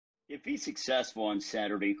If he's successful on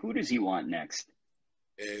Saturday, who does he want next?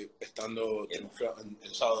 Estando el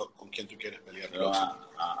sábado, ¿con quién tú quieres pelear?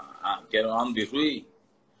 Quiero a Andy Ruiz.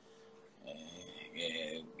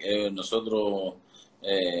 Nosotros,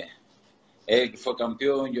 él fue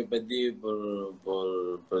campeón, yo perdí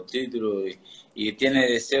por el título y tiene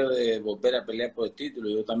deseo de volver a pelear por el título.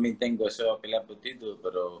 Yo también tengo deseo de pelear por el título,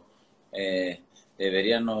 pero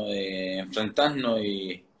deberíamos enfrentarnos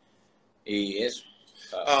y eso.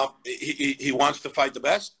 He wants to fight the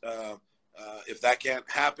best. If that can't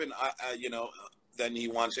happen, then he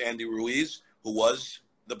wants Andy Ruiz, who was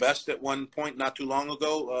the best at one point not too long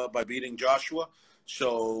ago by beating Joshua.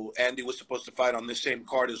 So Andy was supposed to fight on this same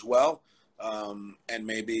card as well, and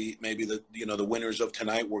maybe the winners of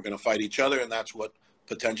tonight were going to fight each other, and that's what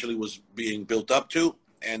potentially was being built up to.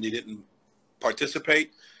 Andy didn't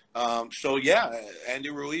participate, so yeah, Andy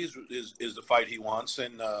Ruiz is the fight he wants,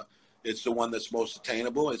 and it's the one that's most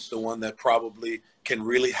attainable. It's the one that probably can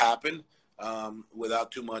really happen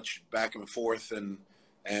without too much back and forth, and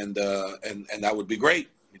that would be great.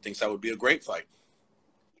 He thinks that would be a great fight.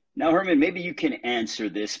 Now, Herman, maybe you can answer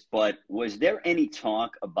this, but was there any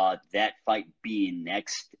talk about that fight being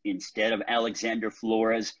next instead of Alexander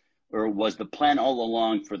Flores, or was the plan all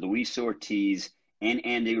along for Luis Ortiz and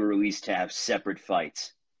Andy Ruiz to have separate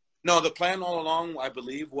fights? No, the plan all along, I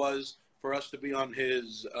believe, was for us to be on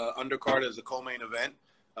his undercard as a co-main event,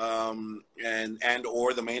 and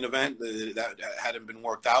or the main event. That hadn't been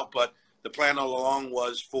worked out, but the plan all along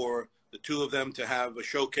was for the two of them to have a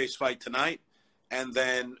showcase fight tonight, and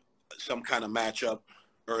then some kind of matchup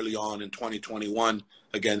early on in 2021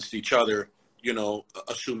 against each other,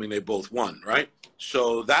 assuming they both won, right?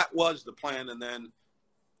 So that was the plan, and then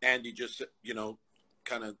Andy just,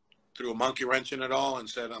 kind of threw a monkey wrench in it all and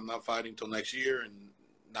said, I'm not fighting till next year, and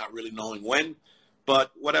not really knowing when.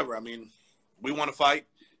 But whatever, I mean, we want to fight.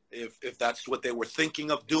 If that's what they were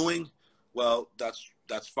thinking of doing, well,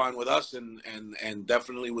 that's fine with us, and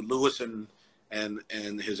definitely with Luis and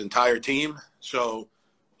his entire team. So,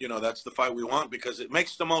 that's the fight we want because it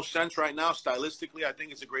makes the most sense right now. Stylistically, I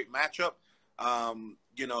think it's a great matchup.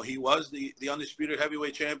 He was the undisputed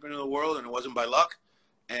heavyweight champion of the world, and it wasn't by luck.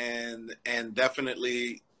 And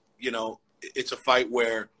definitely, it's a fight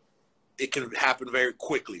where it can happen very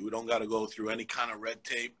quickly. We don't got to go through any kind of red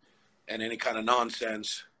tape and any kind of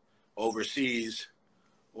nonsense overseas,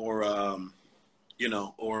 or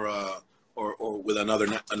with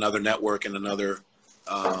another network and another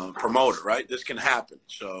promoter, right? This can happen.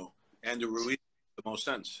 So Andy Ruiz makes the most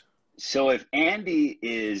sense. So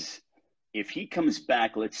if he comes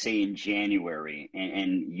back, let's say in January,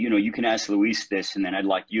 and you can ask Luis this, and then I'd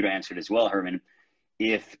like you to answer it as well, Herman.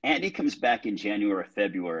 If Andy comes back in January or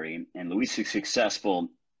February and Luis is successful,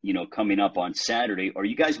 coming up on Saturday, are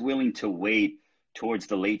you guys willing to wait towards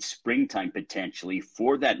the late springtime potentially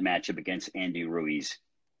for that matchup against Andy Ruiz?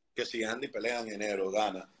 Que si Andy pelea en enero,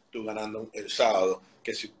 gana, tú ganando el sábado,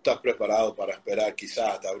 que si estás preparado para esperar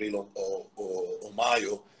quizás hasta abril o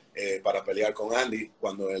mayo para pelear con Andy,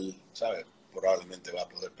 cuando él, sabe, probablemente va a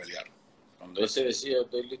poder pelear. Cuando él se decida,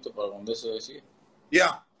 estoy listo para cuando él se decida.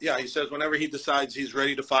 Yeah, he says whenever he decides he's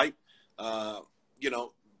ready to fight, barring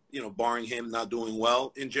him not doing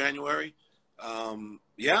well in January,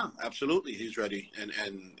 yeah, absolutely, he's ready, and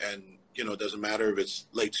it doesn't matter if it's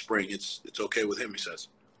late spring, it's okay with him, he says.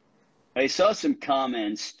 I saw some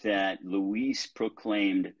comments that Luis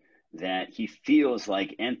proclaimed that he feels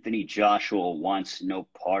like Anthony Joshua wants no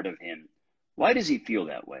part of him. Why does he feel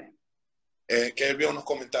that way? Que él vio unos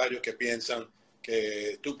comentarios que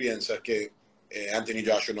tú piensas que Anthony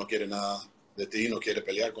Joshua no quiere nada de ti, no quiere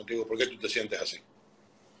pelear contigo. ¿Por qué tú te sientes así?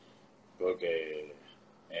 Porque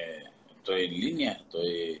estoy en línea,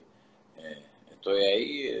 estoy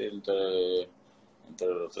ahí entre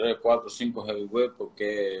los 3, 4, 5 heavyweight,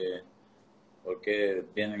 porque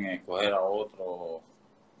vienen a escoger a otro,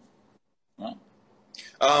 ¿no?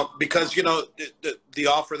 Because the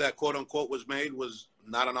offer that quote unquote was made was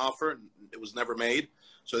not an offer. It was never made,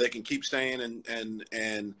 so they can keep saying and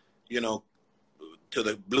to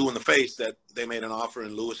the blue in the face that they made an offer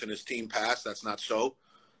and Luis and his team passed. That's not so.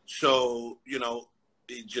 So,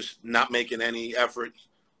 just not making any effort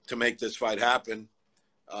to make this fight happen.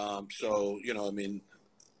 So,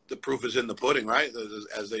 the proof is in the pudding, right?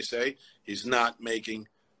 As they say, he's not making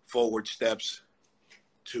forward steps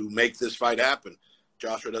to make this fight happen.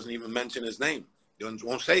 Joshua doesn't even mention his name. He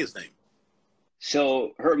won't say his name.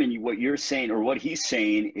 So, Herman, what you're saying, or what he's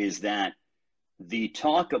saying, is that the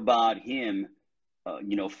talk about him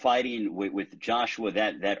fighting with Joshua,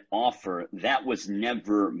 that offer, that was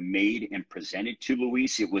never made and presented to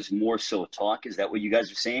Luis. It was more so talk. Is that what you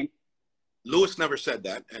guys are saying? Luis never said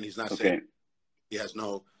that, and he's not saying Okay. he has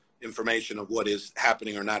no information of what is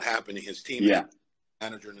happening or not happening. His team, Yeah. his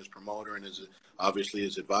manager, and his promoter, and his obviously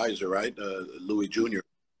his advisor, right, Louis Jr.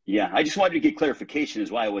 Yeah, I just wanted to get clarification, is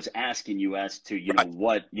why I was asking you as to, you know,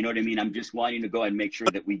 what, you know what I mean? I'm just wanting to go and make sure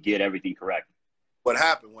that we get everything correct. What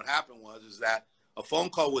happened was that a phone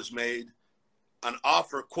call was made, an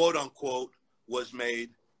offer, quote unquote, was made,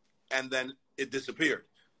 and then it disappeared.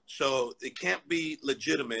 So it can't be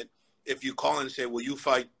legitimate if you call and say, will you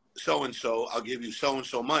fight so-and-so, I'll give you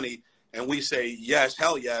so-and-so money, and we say, yes,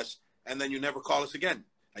 hell yes, and then you never call us again.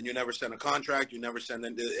 And you never send a contract, you never send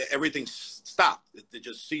in, everything stopped. It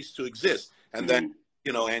just ceased to exist. And then,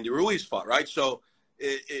 you know, Andy Ruiz fought, right? So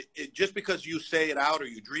it just because you say it out or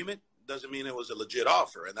you dream it doesn't mean it was a legit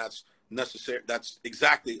offer. And that's necessary. That's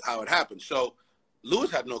exactly how it happened. So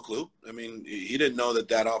Luis had no clue. I mean, he didn't know that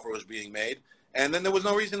that offer was being made. And then there was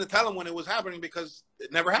no reason to tell him when it was happening because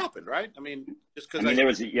it never happened, right? I mean, just because. I mean, there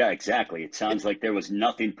was, yeah, exactly. It sounds like there was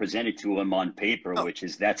nothing presented to him on paper, which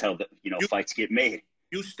is, that's how the, you know, fights get made.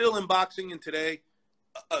 You still in boxing and today,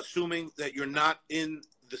 assuming that you're not in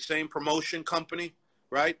the same promotion company,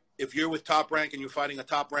 right? If you're with Top Rank and you're fighting a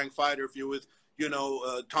Top Rank fighter, if you're with, you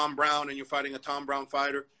know, Tom Brown and you're fighting a Tom Brown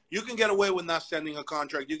fighter, you can get away with not sending a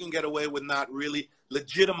contract. You can get away with not really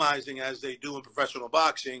legitimizing, as they do in professional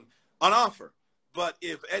boxing, an offer. But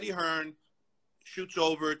if Eddie Hearn shoots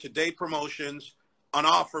over to Day Promotions, an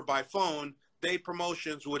offer by phone, Day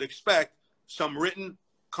Promotions would expect some written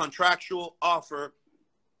contractual offer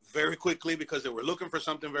very quickly because they were looking for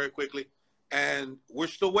something very quickly, and we're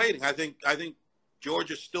still waiting. I think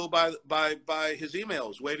George is still by his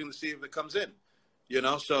emails waiting to see if it comes in. You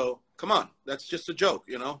know, so come on, that's just a joke.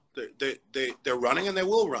 You know, they're running and they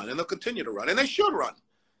will run and they'll continue to run and they should run.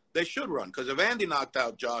 They should run because if Andy knocked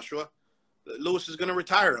out Joshua, Luis is going to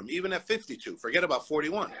retire him even at 52. Forget about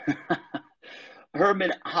 41.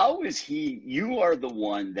 Herman, how is he? You are the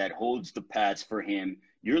one that holds the pads for him.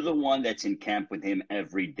 You're the one that's in camp with him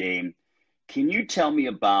every day. Can you tell me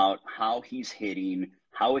about how he's hitting,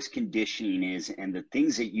 how his conditioning is, and the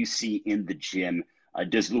things that you see in the gym?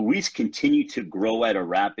 Does Luis continue to grow at a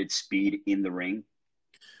rapid speed in the ring?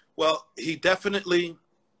 Well, he definitely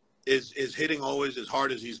is hitting always as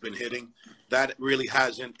hard as he's been hitting. That really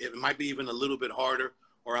hasn't. It might be even a little bit harder,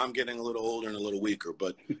 or I'm getting a little older and a little weaker.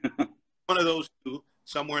 But one of those two,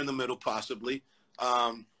 somewhere in the middle, possibly.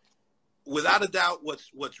 Without a doubt,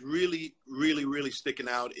 what's really, really, really sticking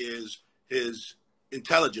out is his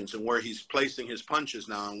intelligence and where he's placing his punches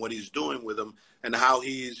now and what he's doing with them and how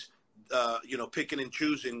he's, you know, picking and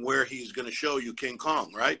choosing where he's going to show you King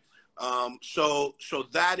Kong, right? So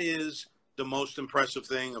that is the most impressive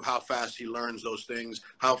thing of how fast he learns those things,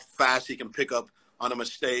 how fast he can pick up on a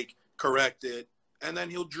mistake, correct it, and then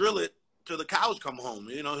he'll drill it till the cows come home.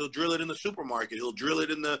 You know, he'll drill it in the supermarket. He'll drill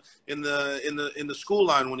it in the school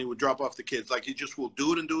line when he would drop off the kids. Like he just will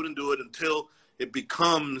do it and do it and do it until it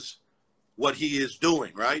becomes what he is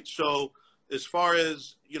doing, right? So as far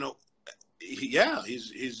as, you know,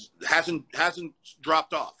 he's hasn't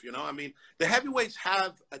dropped off. You know, I mean, the heavyweights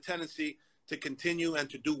have a tendency to continue and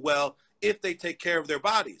to do well if they take care of their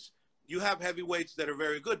bodies. You have heavyweights that are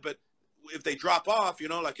very good, but if they drop off, you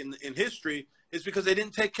know, like in history, it's because they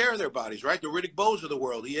didn't take care of their bodies, right? The Riddick Bowes of the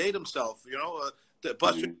world, he ate himself, you know, the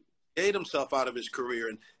Buster ate himself out of his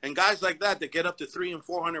career. And guys like that get up to 300 and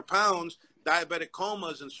 400 pounds, diabetic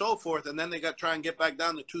comas and so forth, and then they got to try and get back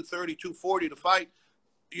down to 230, 240 to fight.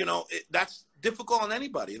 You know, that's difficult on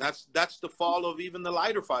anybody. And that's the fall of even the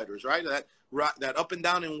lighter fighters, right? That up and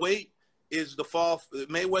down in weight is the fall.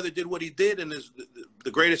 Mayweather did what he did and is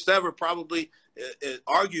the greatest ever, probably,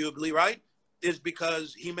 arguably, right, is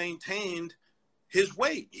because he maintained his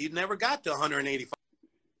weight. He never got to 185.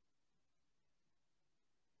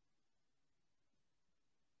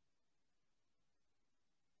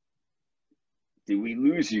 Did we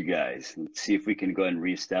lose you guys? Let's see if we can go ahead and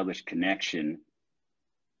reestablish connection.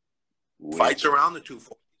 Fights around the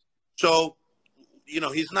 240. So, you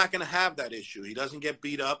know, he's not going to have that issue. He doesn't get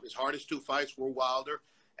beat up. His hardest two fights were Wilder,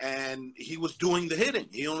 and he was doing the hitting.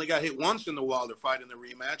 He only got hit once in the Wilder fight in the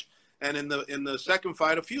rematch, and in the second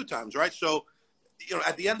fight a few times, right? So, you know,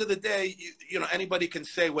 at the end of the day, you know, anybody can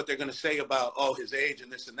say what they're going to say about, oh, his age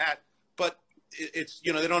and this and that, but it's,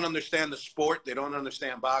 you know, they don't understand the sport. They don't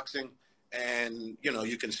understand boxing, and, you know,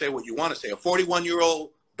 you can say what you want to say. A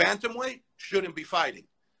 41-year-old bantamweight shouldn't be fighting.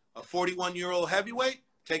 A 41-year-old heavyweight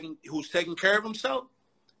who's taking care of himself,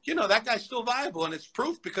 you know, that guy's still viable, and it's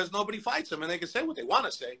proof because nobody fights him, and they can say what they want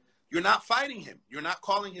to say. You're not fighting him. You're not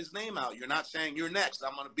calling his name out. You're not saying, you're next,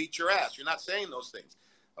 I'm going to beat your ass. You're not saying those things.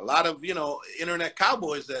 A lot of, you know, internet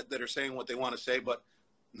cowboys that are saying what they want to say, but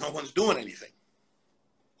no one's doing anything.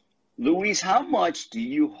 Luis, how much do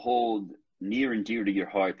you hold near and dear to your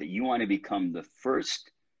heart that you want to become the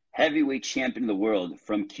first heavyweight champion of the world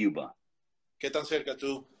from Cuba? ¿Qué tan cerca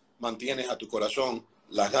tú mantienes a tu corazón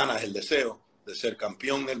las ganas, el deseo de ser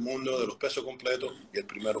campeón del mundo de los pesos completos y el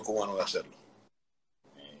primero cubano de hacerlo?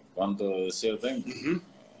 ¿Cuánto deseo tengo?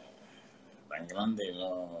 Tan grande,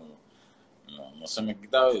 no se me ha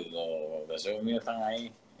quitado y los deseos míos están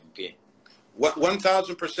ahí en pie.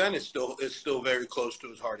 1,000% is still very close to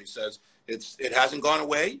his heart. He says it hasn't gone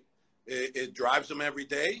away. It drives him every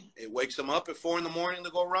day. It wakes him up at 4 in the morning to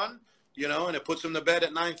go run, you know, and it puts him to bed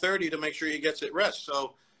at 9:30 to make sure he gets it rest.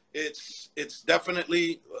 So it's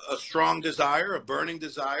definitely a strong desire, a burning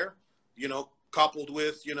desire, you know, coupled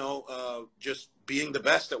with, you know, just being the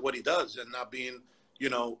best at what he does and not being, you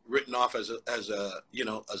know, written off as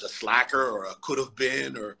a slacker or a could have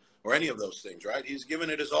been or any of those things, right? He's giving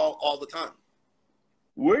it his all the time.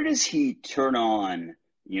 Where does he turn on,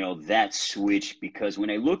 you know, that switch? Because when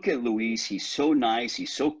I look at Luis, he's so nice,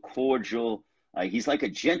 he's so cordial, he's like a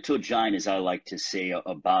gentle giant, as I like to say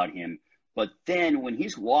about him. But then when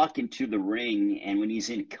he's walking to the ring and when he's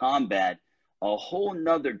in combat, a whole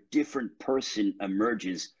nother different person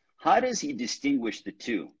emerges. How does he distinguish the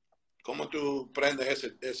two? ¿Cómo tú prendes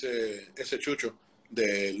ese chucho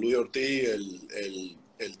de Luis Ortiz,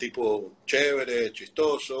 el tipo chévere,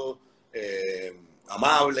 chistoso,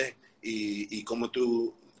 amable, y cómo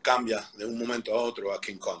tú cambias de un momento a otro a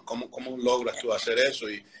King Kong? ¿Cómo logras tú hacer eso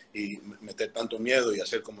y meter tanto miedo y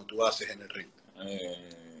hacer como tú haces en el ring?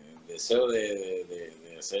 Deseo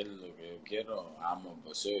de hacer lo que yo quiero, amo el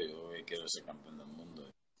boxeo, yo quiero ser campeón del mundo.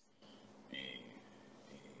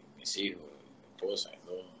 Mis hijos, mi esposa, y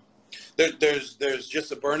todo. There's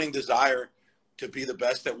just a burning desire to be the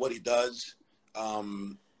best at what he does.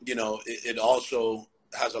 You know, it also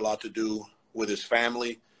has a lot to do with his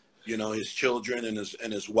family, you know, his children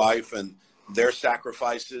and his wife and their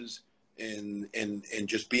sacrifices in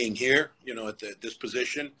just being here, you know, at this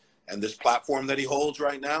position and this platform that he holds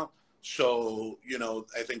right now. So, you know,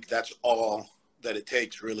 I think that's all that it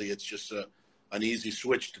takes, really. It's just an easy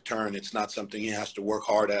switch to turn. It's not something he has to work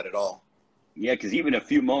hard at all. Yeah, because even a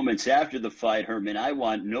few moments after the fight, Herman, I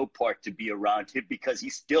want no part to be around him because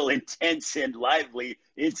he's still intense and lively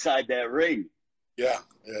inside that ring. Yeah.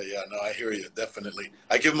 No, I hear you, definitely.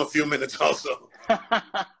 I give him a few minutes also.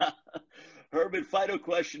 Herman, final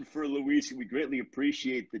question for Luis. We greatly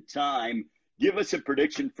appreciate the time. Give us a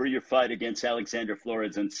prediction for your fight against Alexander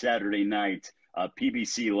Flores on Saturday night,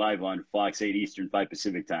 PBC live on Fox 8 Eastern, 5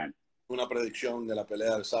 Pacific time. Una predicción de la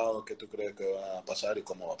pelea del sábado, ¿qué tú crees que va a pasar y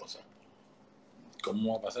cómo va a pasar?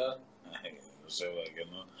 ¿Cómo va a pasar? No sé, que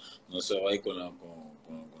no se va a ir con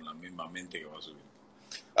la misma mente que va a subir.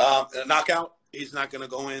 A knockout. He's not going to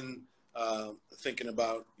go in thinking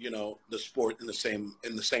about, you know, the sport in the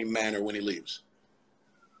same manner when he leaves.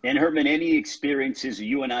 And Herman, any experiences?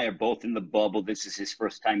 You and I are both in the bubble. This is his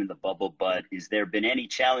first time in the bubble, but has there been any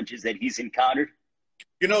challenges that he's encountered?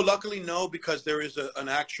 You know, luckily no, because there is an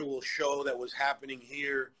actual show that was happening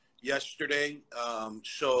here yesterday.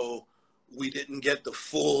 So we didn't get the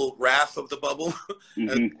full wrath of the bubble.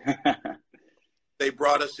 Mm-hmm. They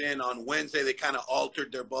brought us in on Wednesday. They kind of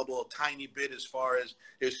altered their bubble a tiny bit as far as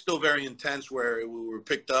it's still very intense where we were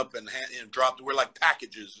picked up and dropped. We're like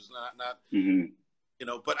packages. It's not Mm-hmm. You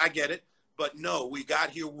know, but I get it. But no, we got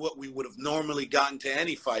here what we would have normally gotten to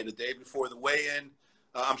any fight a day before the weigh-in.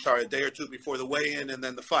 A day or two before the weigh-in and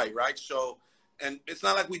then the fight, right? So, and it's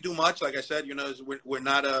not like we do much. Like I said, you know, we're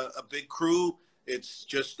not a big crew. It's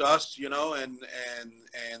just us, you know, and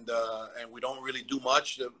we don't really do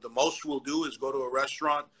much. The most we'll do is go to a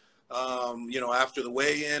restaurant, you know, after the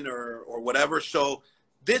weigh-in or whatever. So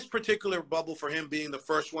this particular bubble for him being the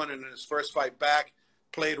first one and his first fight back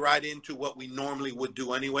played right into what we normally would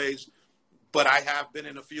do anyways. But I have been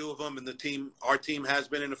in a few of them, and our team has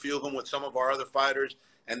been in a few of them with some of our other fighters,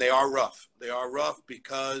 and they are rough. They are rough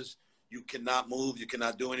because you cannot move, you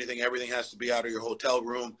cannot do anything. Everything has to be out of your hotel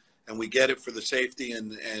room, and we get it for the safety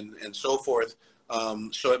and so forth.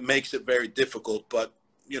 So it makes it very difficult. But,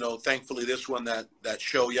 you know, thankfully this one, that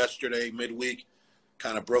show yesterday, midweek,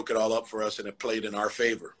 kind of broke it all up for us, and it played in our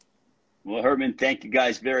favor. Well, Herman, thank you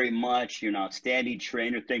guys very much. You're an outstanding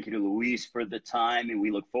trainer. Thank you to Luis for the time, and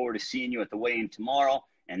we look forward to seeing you at the weigh-in tomorrow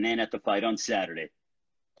and then at the fight on Saturday.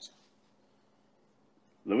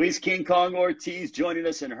 Luis King Kong Ortiz joining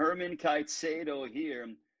us, and Herman Caicedo here.